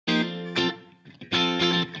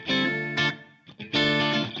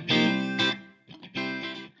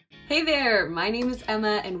Hey there, my name is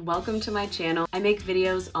Emma and welcome to my channel. I make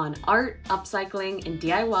videos on art, upcycling, and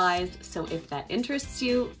DIYs, so if that interests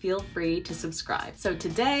you, feel free to subscribe. So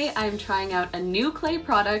today I'm trying out a new clay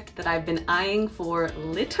product that I've been eyeing for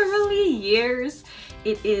literally years.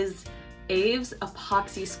 It is Ave's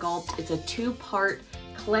Apoxie Sculpt. It's a two-part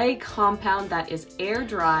clay compound that is air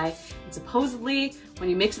dry, and supposedly when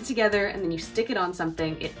you mix it together and then you stick it on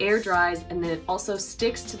something, it air dries and then it also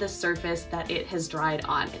sticks to the surface that it has dried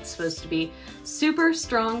on. It's supposed to be super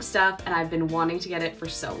strong stuff and I've been wanting to get it for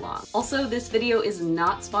so long. Also, this video is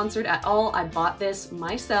not sponsored at all. I bought this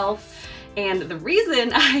myself, and the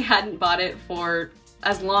reason I hadn't bought it for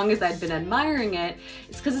as long as I'd been admiring it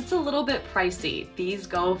is because it's a little bit pricey. These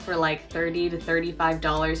go for like $30 to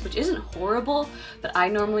 $35, which isn't horrible, but I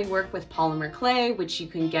normally work with polymer clay, which you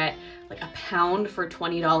can get like a pound for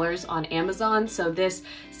 $20 on Amazon. So this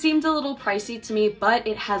seemed a little pricey to me, but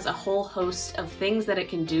it has a whole host of things that it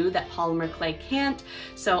can do that polymer clay can't.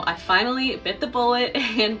 So I finally bit the bullet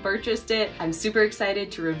and purchased it. I'm super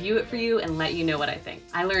excited to review it for you and let you know what I think.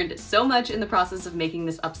 I learned so much in the process of making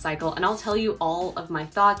this upcycle, and I'll tell you all of my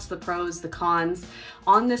thoughts, the pros, the cons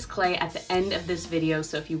on this clay at the end of this video.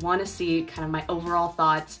 So if you want to see kind of my overall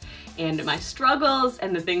thoughts and my struggles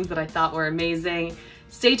and the things that I thought were amazing,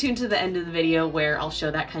 stay tuned to the end of the video where I'll show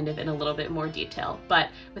that kind of in a little bit more detail. But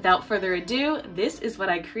without further ado, this is what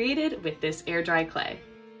I created with this air dry clay.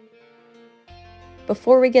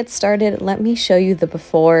 Before we get started, let me show you the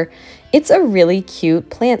before. It's a really cute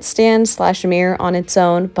plant stand slash mirror on its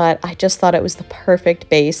own, but I just thought it was the perfect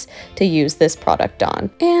base to use this product on.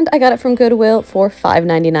 And I got it from Goodwill for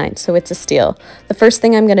 $5.99, so it's a steal. The first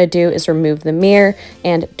thing I'm gonna do is remove the mirror,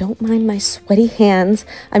 and don't mind my sweaty hands.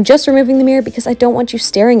 I'm just removing the mirror because I don't want you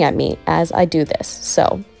staring at me as I do this.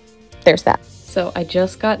 So there's that. So I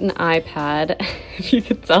just got an iPad. If you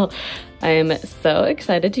could tell, I am so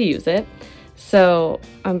excited to use it. So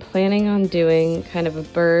I'm planning on doing kind of a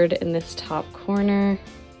bird in this top corner,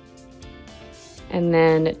 and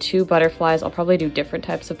then two butterflies. I'll probably do different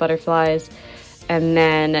types of butterflies, and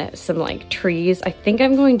then some like trees. I think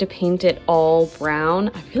I'm going to paint it all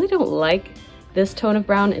brown. I really don't like this tone of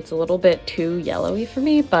brown. It's a little bit too yellowy for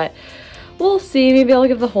me, but we'll see. Maybe I'll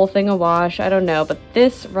give the whole thing a wash. I don't know, but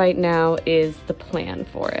this right now is the plan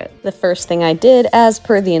for it. The first thing I did, as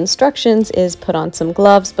per the instructions, is put on some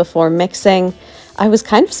gloves before mixing. I was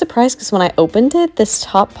kind of surprised because when I opened it, this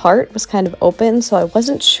top part was kind of open, so I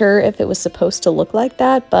wasn't sure if it was supposed to look like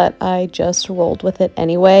that, but I just rolled with it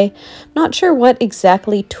anyway. Not sure what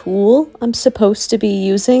exactly tool I'm supposed to be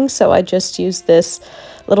using, so I just used this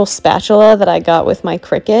little spatula that I got with my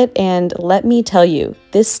Cricut, and let me tell you,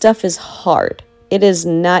 this stuff is hard. It is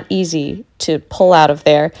not easy to pull out of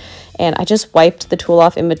there, and I just wiped the tool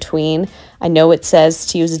off in between. I know it says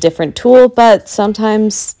to use a different tool, but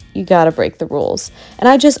sometimes you gotta break the rules. And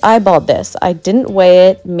I just eyeballed this. I didn't weigh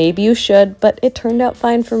it. Maybe you should, but it turned out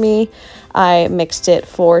fine for me. I mixed it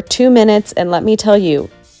for 2 minutes, and let me tell you,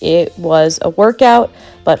 it was a workout,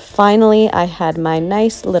 but finally I had my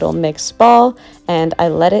nice little mixed ball and I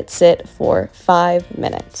let it sit for 5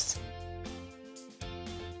 minutes.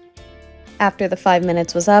 After the 5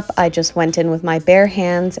 minutes was up, I just went in with my bare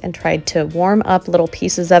hands and tried to warm up little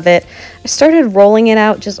pieces of it. I started rolling it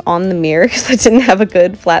out just on the mirror because I didn't have a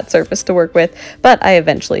good flat surface to work with, but I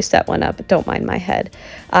eventually set one up. Don't mind my head.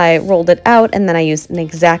 I rolled it out and then I used an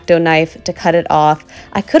X-Acto knife to cut it off.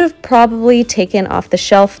 I could have probably taken off the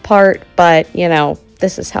shelf part, but you know,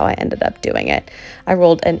 this is how I ended up doing it. I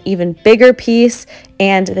rolled an even bigger piece,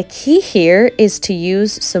 and the key here is to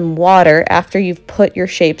use some water after you've put your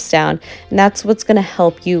shapes down, and that's what's gonna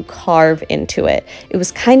help you carve into it. It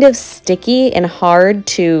was kind of sticky and hard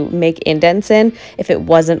to make indents in if it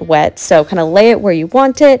wasn't wet, so kind of lay it where you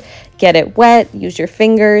want it, get it wet, use your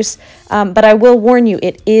fingers, but I will warn you,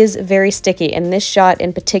 it is very sticky. In this shot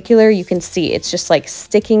in particular, you can see it's just like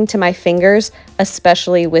sticking to my fingers,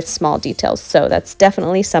 especially with small details, so that's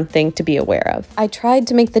definitely something to be aware of. I tried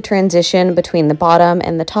to make the transition between the bottom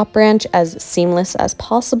and the top branch as seamless as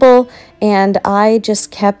possible, and I just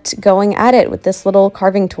kept going at it with this little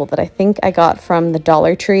carving tool that I think I got from the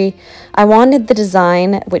Dollar Tree. I wanted the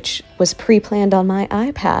design, which was pre-planned on my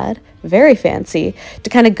iPad, very fancy, to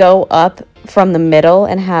kind of go up from the middle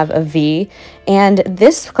and have a V. And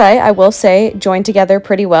this clay, I will say, joined together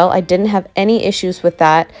pretty well. I didn't have any issues with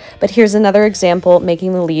that. But here's another example,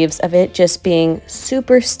 making the leaves of it just being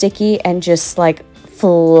super sticky and just like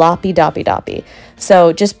floppy doppy.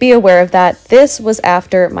 So just be aware of that. This was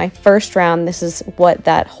after my first round. This is what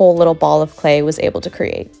that whole little ball of clay was able to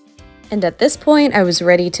create. And at this point, I was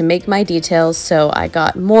ready to make my details, so I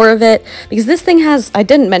got more of it, because this thing has, I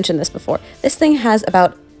didn't mention this before, this thing has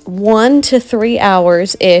about 1 to 3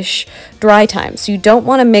 hours-ish dry time. So you don't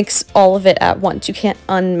want to mix all of it at once. You can't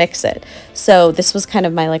unmix it. So this was kind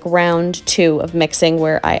of my like round 2 of mixing,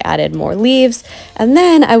 where I added more leaves. And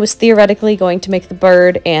then I was theoretically going to make the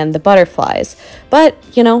bird and the butterflies. But,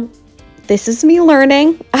 you know, this is me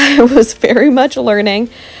learning. I was very much learning.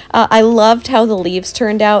 I loved how the leaves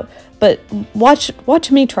turned out, but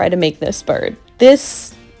watch me try to make this bird.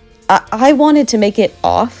 I wanted to make it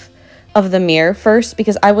off of the mirror first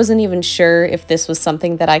because I wasn't even sure if this was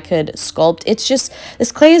something that I could sculpt. It's just,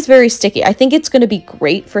 this clay is very sticky. I think it's going to be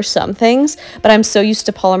great for some things, but I'm so used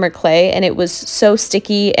to polymer clay and it was so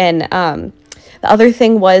sticky. And the other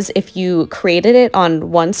thing was, if you created it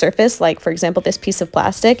on one surface, like for example this piece of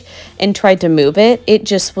plastic, and tried to move it, it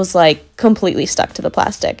just was like completely stuck to the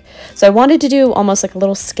plastic. So I wanted to do almost like a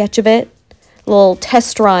little sketch of it, a little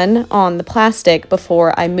test run on the plastic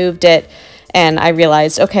before I moved it. And I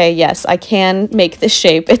realized, okay, yes, I can make this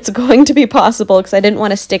shape. It's going to be possible, because I didn't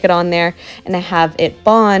want to stick it on there and have it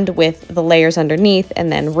bond with the layers underneath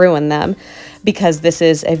and then ruin them, because this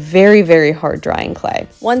is a very, very hard drying clay.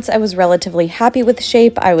 Once I was relatively happy with the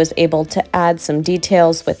shape, I was able to add some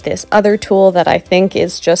details with this other tool that I think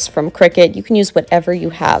is just from Cricut. You can use whatever you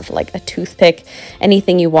have, like a toothpick,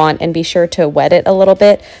 anything you want, and be sure to wet it a little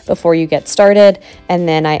bit before you get started. And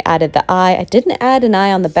then I added the eye. I didn't add an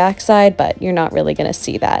eye on the back side, but you're not really gonna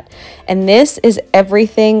see that. And this is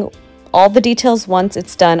everything, all the details once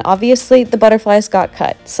it's done. Obviously, the butterflies got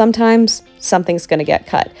cut. Sometimes something's gonna get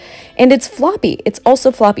cut. And it's floppy. It's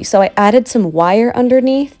also floppy. So I added some wire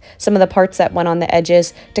underneath some of the parts that went on the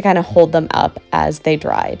edges to kind of hold them up as they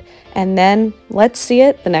dried. And then let's see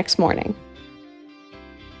it the next morning.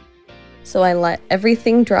 So I let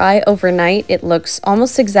everything dry overnight. It looks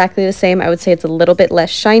almost exactly the same. I would say it's a little bit less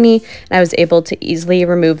shiny, and I was able to easily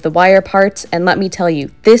remove the wire parts. And let me tell you,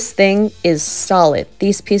 this thing is solid.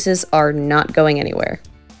 These pieces are not going anywhere.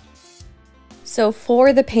 So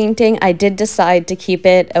for the painting, I did decide to keep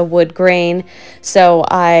it a wood grain. So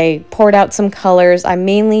I poured out some colors. I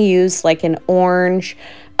mainly used like an orange,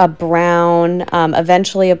 a brown,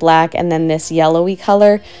 eventually a black, and then this yellowy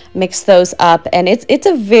color. Mix those up, and it's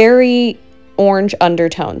a very orange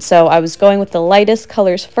undertone. So I was going with the lightest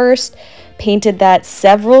colors first, painted that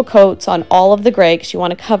several coats on all of the gray, because you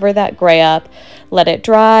want to cover that gray up, let it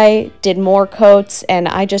dry, did more coats, and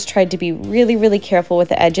I just tried to be really, really careful with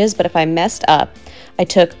the edges. But if I messed up, I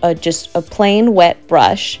took just a plain wet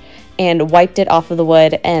brush and wiped it off of the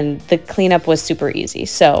wood, and the cleanup was super easy,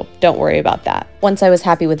 so don't worry about that. Once I was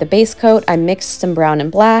happy with the base coat, I mixed some brown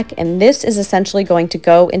and black, and this is essentially going to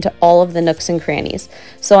go into all of the nooks and crannies.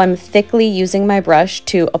 So I'm thickly using my brush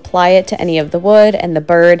to apply it to any of the wood and the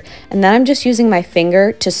bird, and then I'm just using my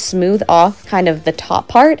finger to smooth off kind of the top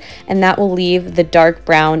part, and that will leave the dark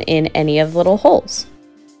brown in any of the little holes.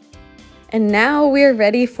 And now we're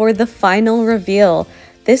ready for the final reveal.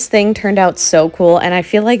 This thing turned out so cool, and I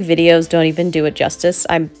feel like videos don't even do it justice.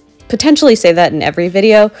 I potentially say that in every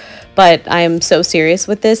video, but I am so serious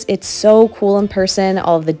with this. It's so cool in person.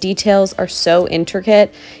 All of the details are so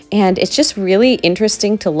intricate, and it's just really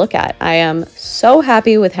interesting to look at. I am so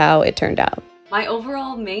happy with how it turned out. My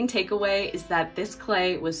overall main takeaway is that this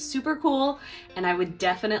clay was super cool, and I would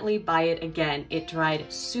definitely buy it again. It dried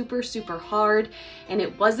super, super hard, and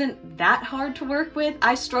it wasn't that hard to work with.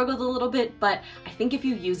 I struggled a little bit, but I think if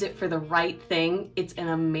you use it for the right thing, it's an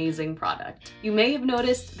amazing product. You may have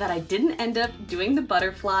noticed that I didn't end up doing the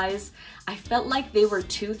butterflies. I felt like they were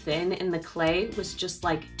too thin and the clay was just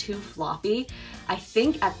like too floppy. I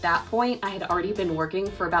think at that point I had already been working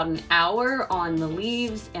for about an hour on the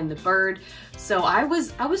leaves and the bird. So I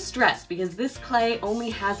was stressed because this clay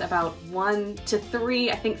only has about 1 to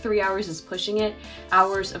 3, I think 3 hours is pushing it,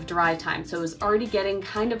 hours of dry time. So it was already getting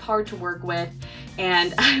kind of hard to work with,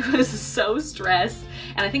 and I was so stressed.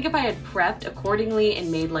 And I think if I had prepped accordingly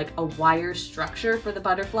and made like a wire structure for the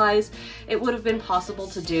butterflies, it would have been possible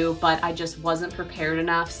to do, but I just wasn't prepared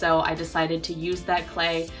enough. So I decided to use that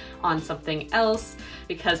clay on something else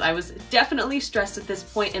because I was definitely stressed at this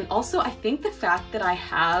point. And also I think the fact that I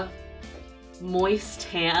have moist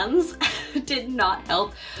hands did not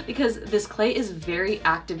help, because this clay is very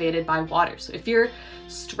activated by water. So if you're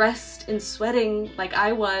stressed and sweating like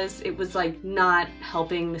I was, it was like not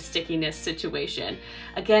helping the stickiness situation.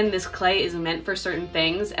 Again, this clay is meant for certain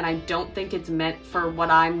things, and I don't think it's meant for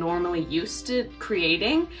what I'm normally used to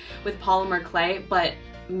creating with polymer clay, but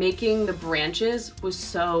making the branches was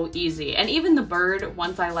so easy. And even the bird,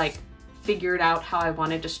 once I like figured out how I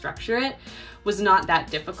wanted to structure it, was not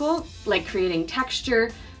that difficult. Like creating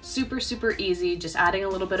texture, super, super easy, just adding a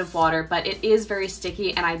little bit of water, but it is very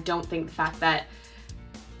sticky, and I don't think the fact that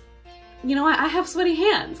you know what, I have sweaty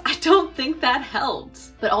hands. I don't think that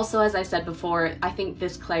helped. But also, as I said before, I think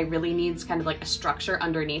this clay really needs kind of like a structure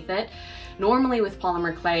underneath it. Normally with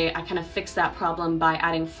polymer clay, I kind of fix that problem by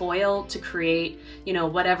adding foil to create, you know,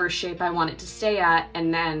 whatever shape I want it to stay at,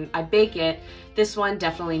 and then I bake it. This one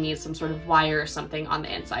definitely needs some sort of wire or something on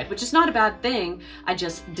the inside, which is not a bad thing. I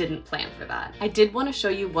just didn't plan for that. I did want to show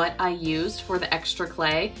you what I used for the extra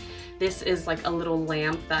clay. This is like a little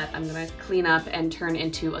lamp that I'm gonna clean up and turn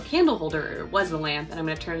into a candle holder, or it was a lamp, and I'm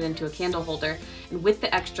gonna turn it into a candle holder. And with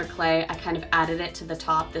the extra clay, I kind of added it to the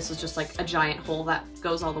top. This was just like a giant hole that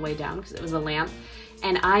goes all the way down because it was a lamp.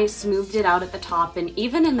 And I smoothed it out at the top, and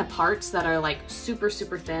even in the parts that are like super,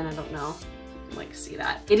 super thin, I don't know, like see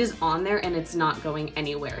that, it is on there and it's not going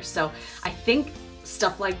anywhere. So I think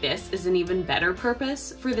stuff like this is an even better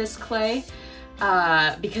purpose for this clay,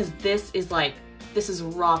 because this is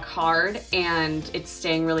rock hard and it's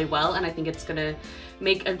staying really well, and I think it's gonna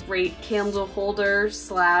make a great candle holder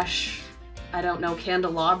slash, I don't know,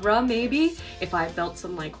 candelabra maybe, if I built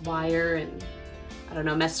some like wire and I don't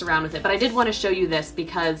know, messed around with it. But I did want to show you this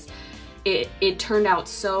because it turned out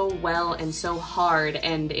so well and so hard,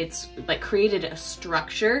 and it's like created a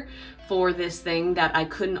structure for this thing that I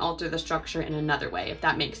couldn't alter the structure in another way, if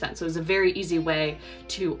that makes sense. So it was a very easy way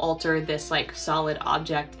to alter this like solid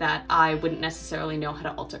object that I wouldn't necessarily know how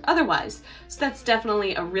to alter otherwise. So that's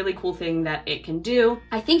definitely a really cool thing that it can do.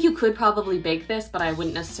 I think you could probably bake this, but I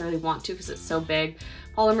wouldn't necessarily want to because it's so big.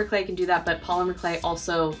 Polymer clay can do that, but polymer clay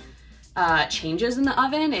also changes in the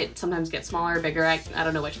oven. It sometimes gets smaller or bigger, I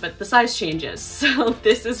don't know which, but the size changes. So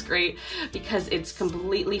this is great because it's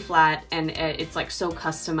completely flat and it's like so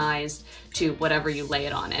customized to whatever you lay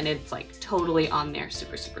it on, and it's like totally on there,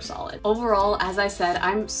 super, super solid. Overall, as I said,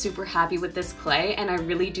 I'm super happy with this clay, and I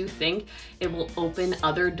really do think it will open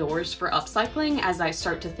other doors for upcycling as I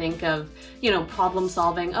start to think of, you know, problem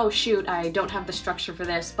solving. Oh shoot, I don't have the structure for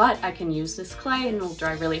this, but I can use this clay and it'll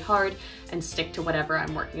dry really hard and stick to whatever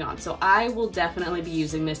I'm working on. So I will definitely be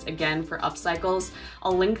using this again for upcycles.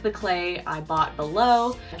 I'll link the clay I bought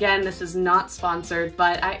below. Again, this is not sponsored,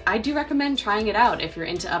 but I do recommend trying it out if you're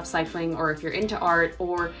into upcycling or if you're into art,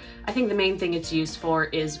 or I think the main thing it's used for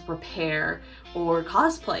is repair or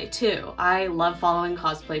cosplay too. I love following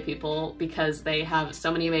cosplay people because they have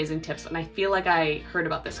so many amazing tips, and I feel like I heard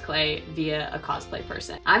about this clay via a cosplay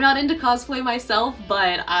person. I'm not into cosplay myself,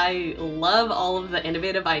 but I love all of the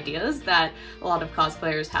innovative ideas that a lot of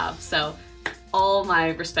cosplayers have, so all my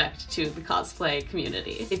respect to the cosplay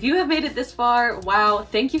community. If you have made it this far, wow,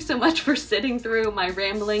 thank you so much for sitting through my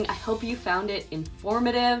rambling. I hope you found it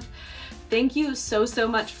informative. Thank you so, so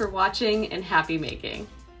much for watching, and happy making.